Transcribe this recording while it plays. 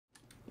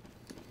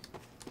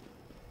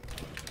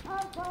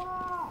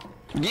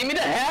Give me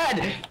the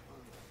head!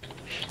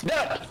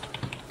 No!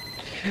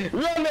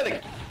 Run,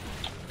 medic!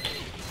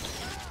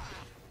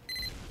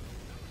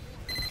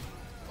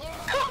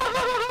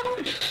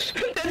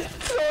 That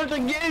sort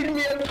of gave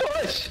me a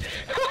push!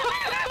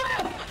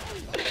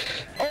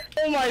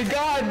 Oh my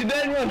god, did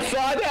anyone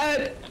saw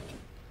that?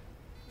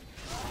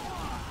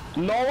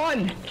 No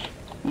one!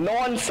 No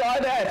one saw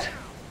that!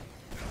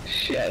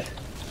 Shit.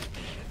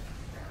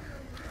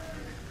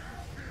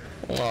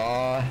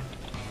 Aww.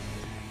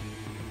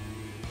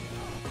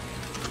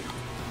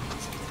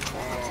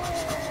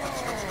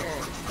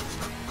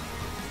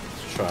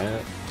 Let's try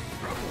it.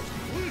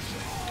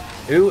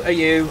 Who are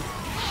you?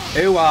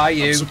 Who are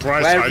you?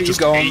 Where have you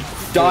gone?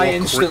 Die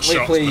instantly,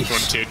 please.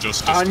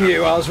 And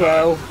you as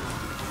well.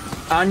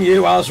 And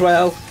you as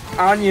well.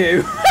 And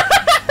you.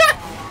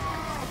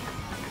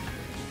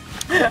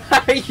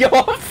 You're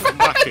fat. Come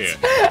back here.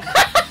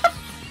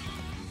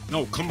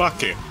 No, come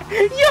back here.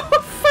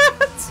 You're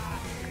fat.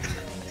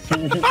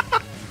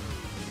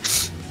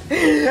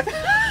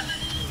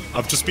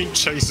 I've just been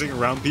chasing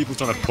around people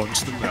trying to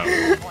punch them now.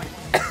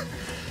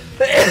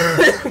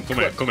 Come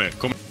here, come here,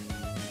 come here.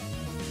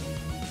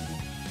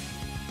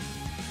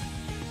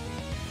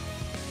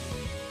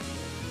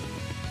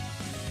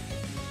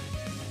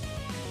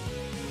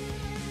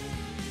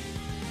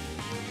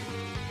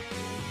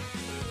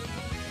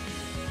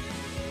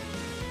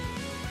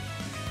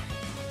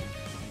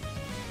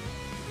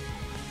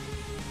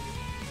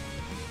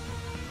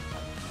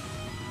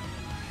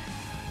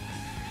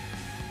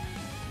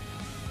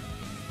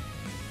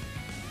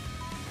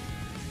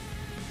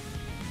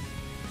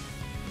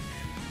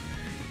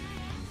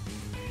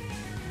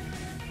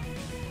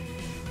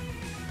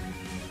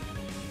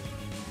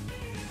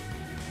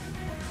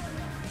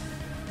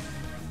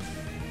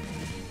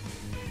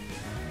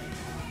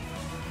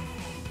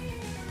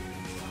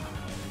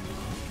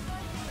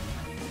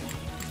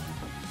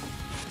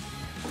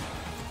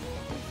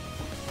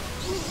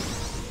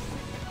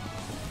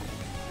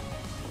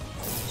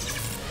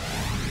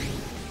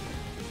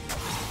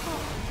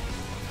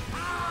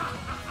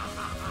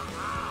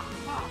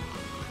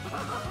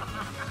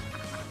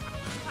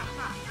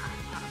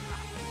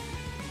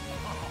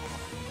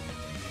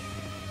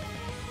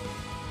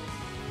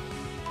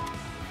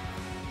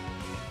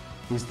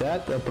 Is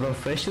that a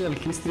professional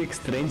history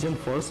strange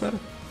enforcer?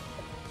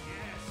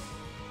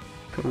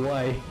 Yes.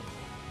 Why?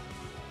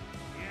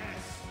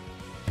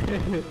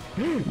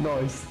 Yes.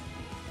 Nice.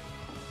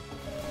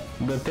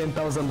 The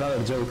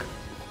 $10,000 joke.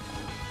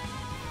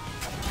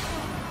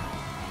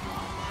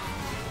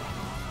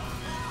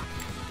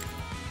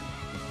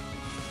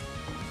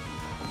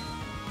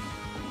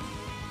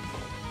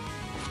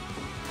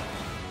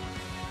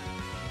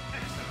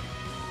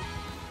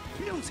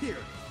 Neil's here.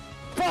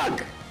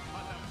 Fuck!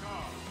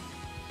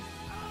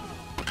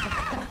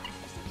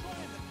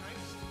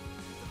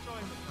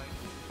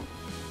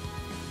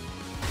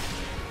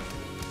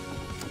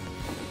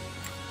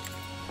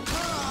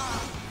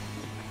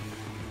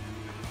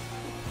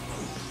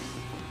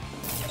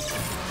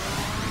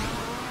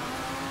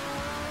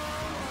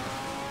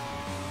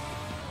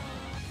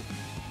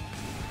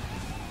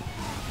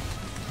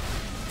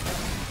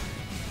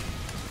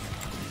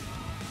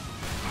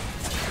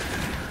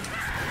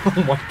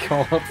 Oh my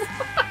god. Oh.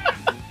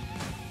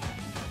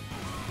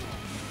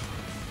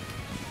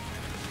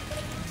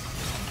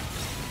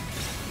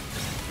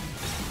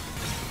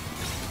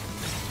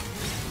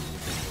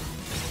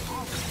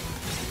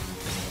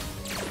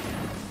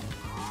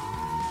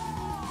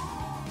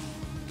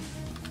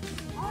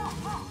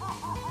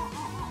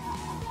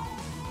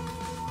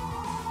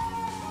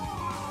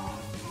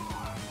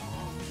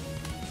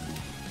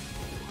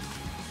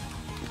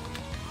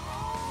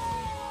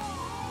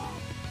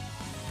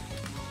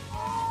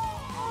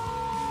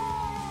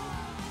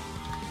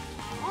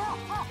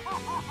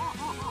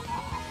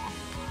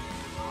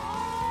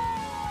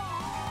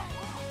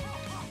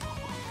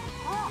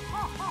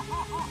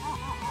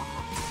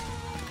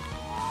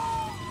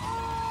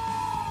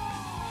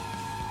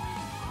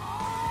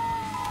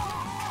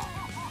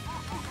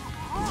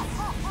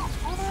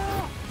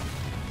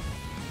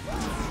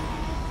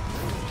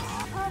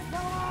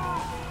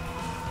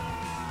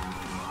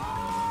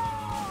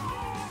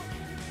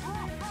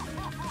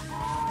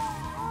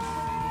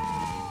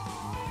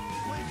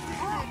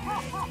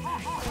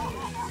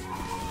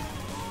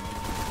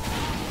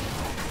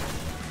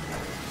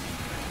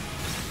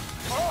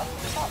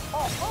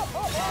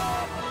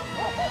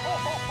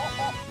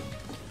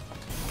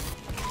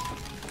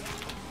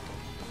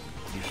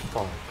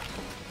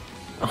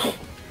 Oh.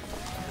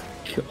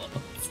 God.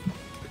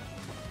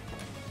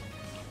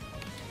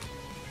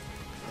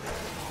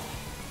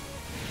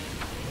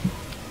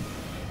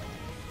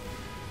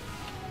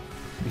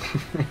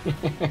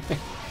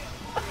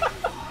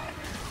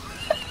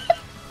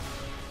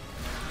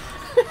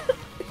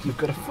 You've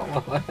got to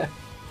follow her.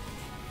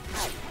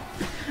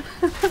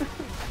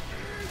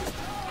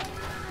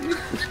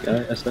 This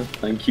guy, I said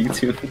thank you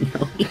to him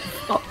now.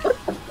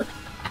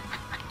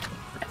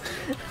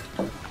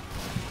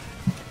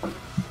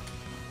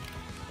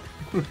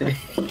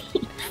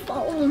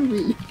 following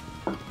me.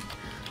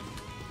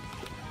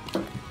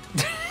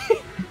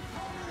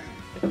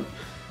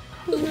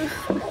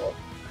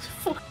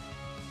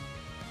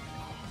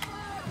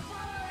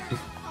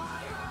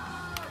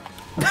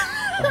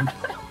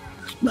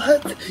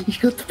 Matt, you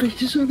got the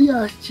pictures of the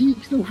ass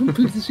cheeks, no from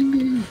pictures in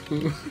game.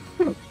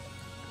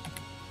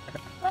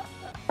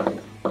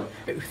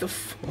 Who the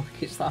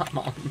fuck is that,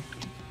 man?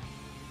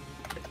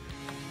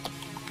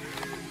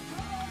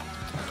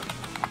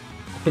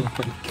 Oh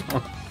my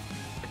god.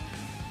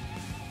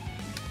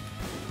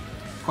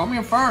 Come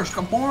here first,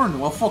 come born.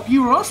 Well, fuck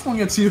you or us when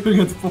you see you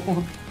get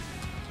born.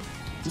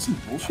 This is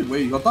bullshit. Where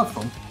you got that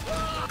from?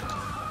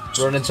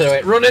 Run into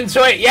it, run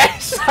into it,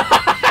 yes!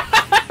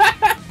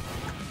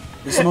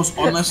 It's the most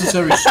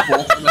unnecessary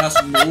spot, and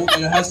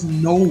it has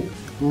no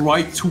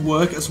right to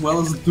work as well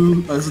as it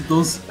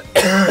does.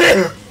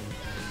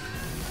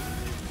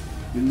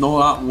 You know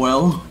that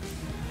well.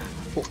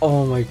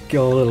 Oh my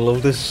god, I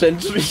love this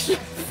sentry so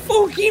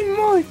fucking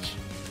much!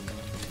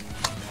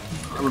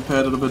 I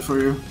repaired it a bit for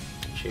you.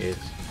 Cheers.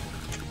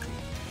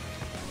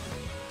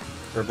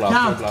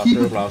 Blaster.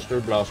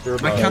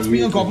 I can't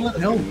be a Goblin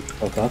Hill.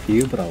 Fuck off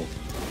you, bro.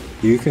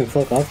 You can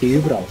fuck off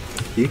you, bro.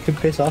 You can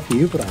piss off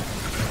you, bro.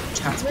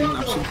 Cat's being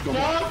absolute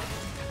Goblin.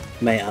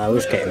 Mate, I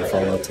was getting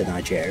followed to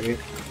Nigeria.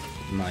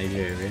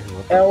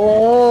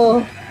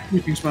 Hello.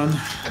 Greetings, man.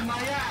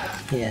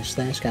 Yes,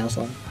 thanks,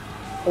 Castle.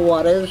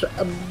 What is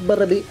a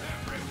baby?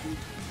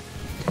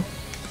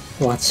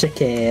 What's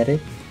scary?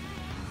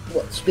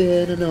 What's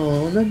going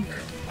on?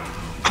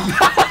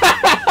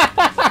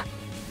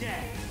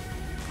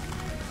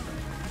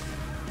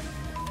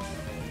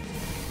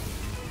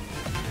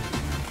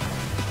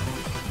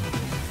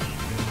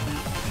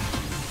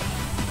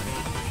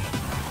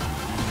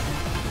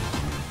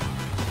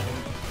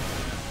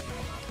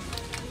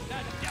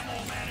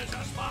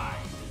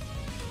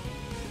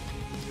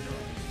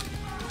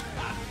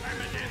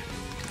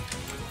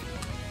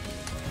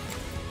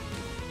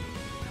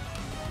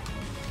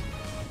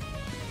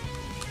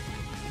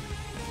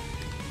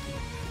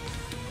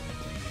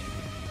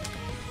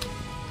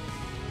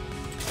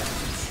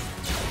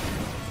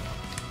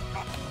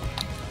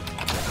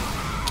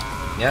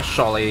 Yes,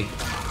 Sholly.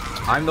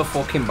 I'm the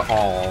fucking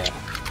oh.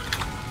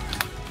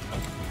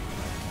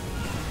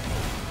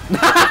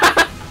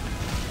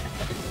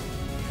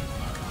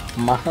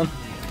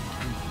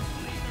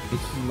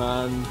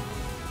 Man.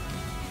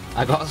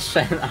 I got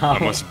sent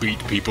out. I must beat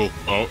people.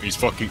 Oh, he's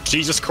fucking...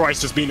 Jesus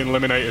Christ has been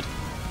eliminated.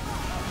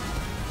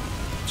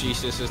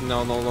 Jesus is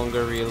now no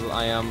longer real.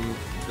 I am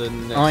the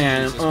next I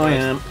am. Jesus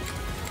Christ.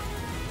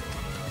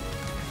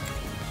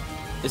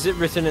 Is it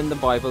written in the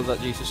Bible that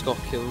Jesus got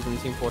killed in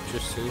Team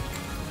Fortress 2?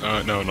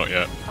 No, not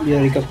yet.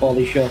 Yeah, he got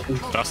body shot.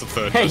 That's the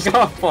third. He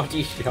got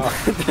body shot.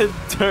 The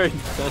Third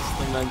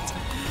Testament.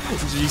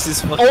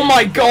 Jesus fucking... Oh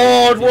my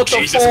god, what the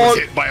Jesus fuck? was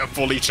hit by a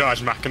fully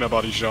charged Machina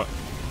body shot.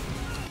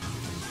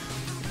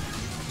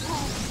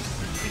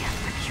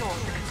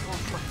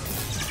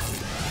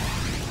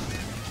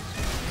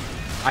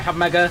 I have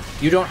Mega,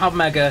 you don't have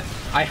Mega,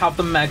 I have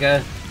the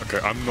Mega. Okay,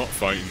 I'm not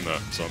fighting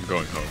that, so I'm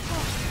going home.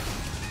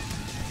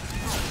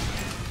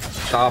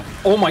 Stab.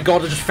 Oh my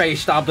god, I just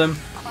face stabbed him.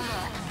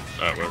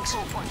 That works.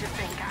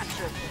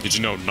 Did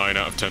you know 9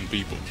 out of 10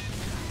 people?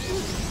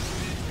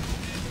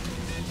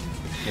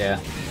 Yeah.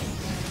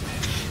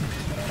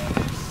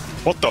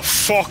 What the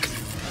fuck?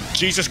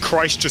 Jesus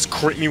Christ just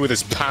crit me with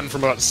his pan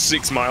from about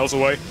 6 miles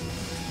away.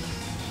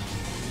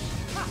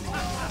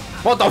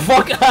 What the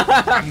fuck?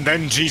 And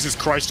then Jesus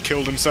Christ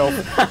killed himself.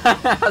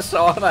 I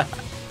saw that.